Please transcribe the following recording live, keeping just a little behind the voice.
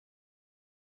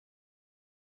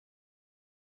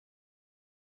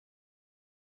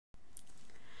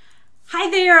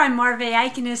there, I'm Marve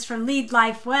Eikenes from Lead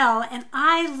Life Well, and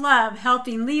I love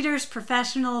helping leaders,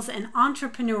 professionals, and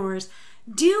entrepreneurs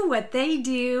do what they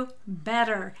do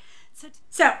better.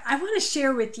 So I want to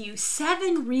share with you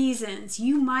 7 reasons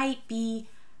you might be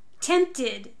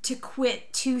tempted to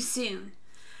quit too soon.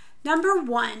 Number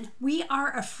 1, we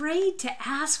are afraid to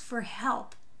ask for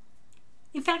help.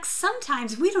 In fact,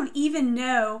 sometimes we don't even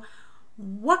know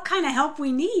what kind of help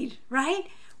we need, right?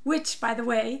 Which, by the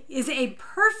way, is a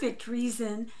perfect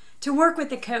reason to work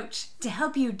with a coach to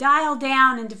help you dial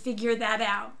down and to figure that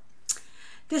out.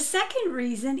 The second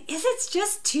reason is it's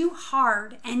just too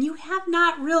hard and you have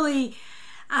not really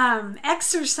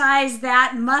exercised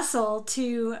that muscle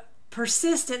to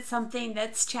persist at something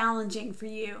that's challenging for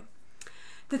you.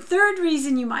 The third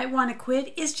reason you might want to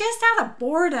quit is just out of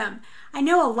boredom. I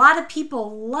know a lot of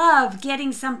people love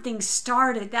getting something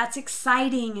started. That's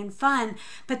exciting and fun,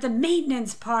 but the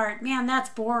maintenance part, man, that's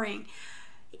boring.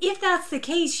 If that's the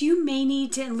case, you may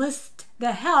need to enlist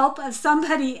the help of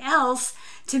somebody else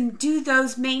to do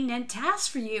those maintenance tasks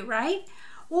for you, right?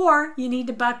 Or you need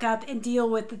to buck up and deal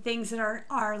with the things that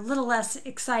are a little less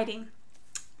exciting.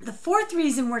 The fourth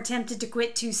reason we're tempted to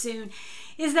quit too soon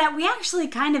is that we actually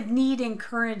kind of need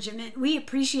encouragement. We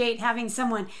appreciate having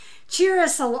someone cheer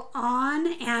us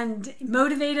on and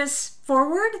motivate us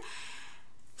forward.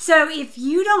 So if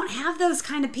you don't have those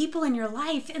kind of people in your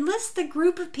life, enlist the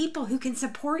group of people who can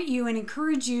support you and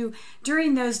encourage you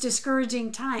during those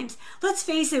discouraging times. Let's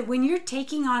face it, when you're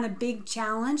taking on a big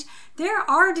challenge, there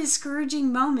are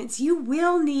discouraging moments. You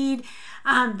will need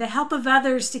the help of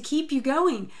others to keep you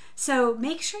going. So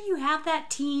make sure you have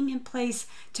that team in place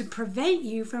to prevent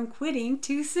you from quitting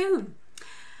too soon.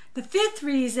 The fifth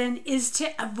reason is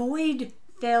to avoid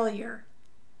failure.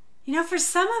 You know, for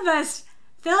some of us,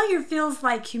 failure feels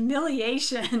like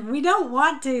humiliation. We don't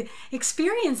want to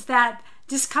experience that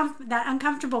discomfort, that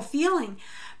uncomfortable feeling.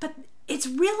 But it's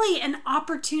really an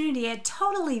opportunity, a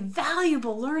totally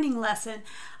valuable learning lesson.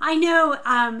 I know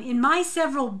in my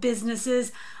several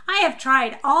businesses, I have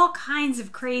tried all kinds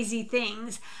of crazy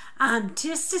things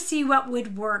just to see what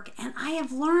would work. And I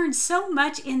have learned so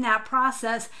much in that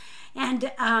process.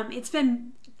 And it's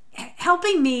been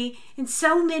helping me in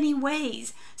so many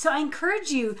ways. So I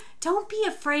encourage you, don't be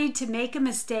afraid to make a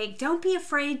mistake. Don't be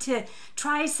afraid to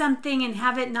try something and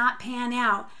have it not pan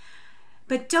out.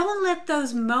 But don't let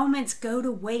those moments go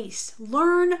to waste.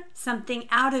 Learn something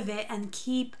out of it and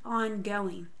keep on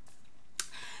going.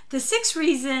 The sixth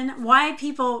reason why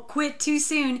people quit too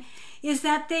soon is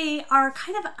that they are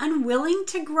kind of unwilling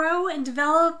to grow and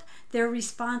develop their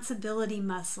responsibility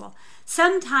muscle.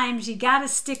 Sometimes you got to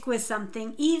stick with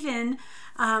something even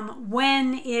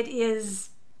when it is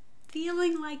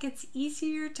feeling like it's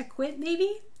easier to quit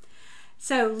maybe.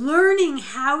 So learning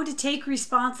how to take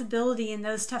responsibility in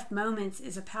those tough moments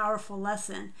is a powerful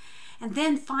lesson. And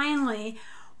then finally,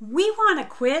 we want to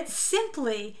quit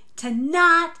simply to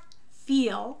not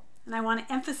feel, and I want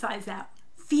to emphasize that,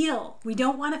 feel. We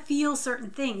don't want to feel certain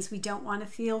things. We don't want to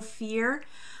feel fear.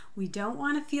 We don't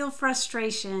want to feel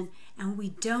frustration, and we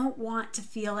don't want to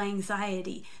feel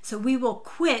anxiety. So we will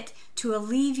quit to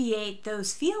alleviate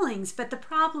those feelings. But the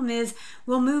problem is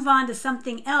we'll move on to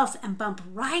something else and bump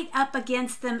right up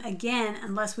against them again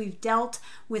unless we've dealt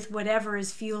with whatever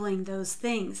is fueling those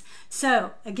things.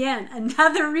 So again,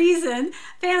 another reason,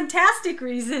 fantastic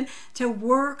reason to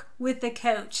work with the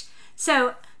coach.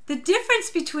 So the difference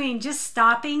between just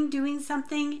stopping doing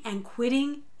something and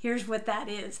quitting, here's what that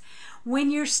is.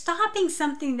 When you're stopping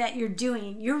something that you're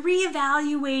doing, you're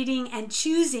reevaluating and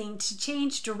choosing to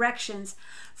change directions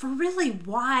for really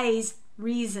wise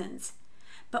reasons.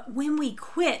 But when we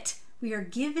quit, we are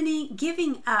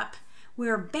giving up,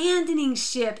 we're abandoning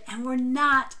ship, and we're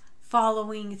not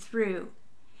following through.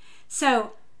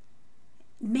 So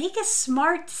make a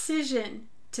smart decision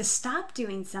to stop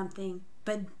doing something,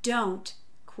 but don't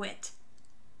quit.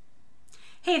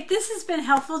 Hey, if this has been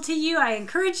helpful to you, I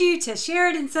encourage you to share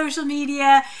it in social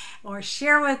media or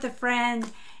share with a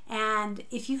friend. And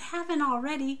if you haven't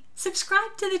already,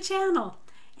 subscribe to the channel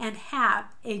and have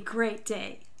a great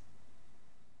day.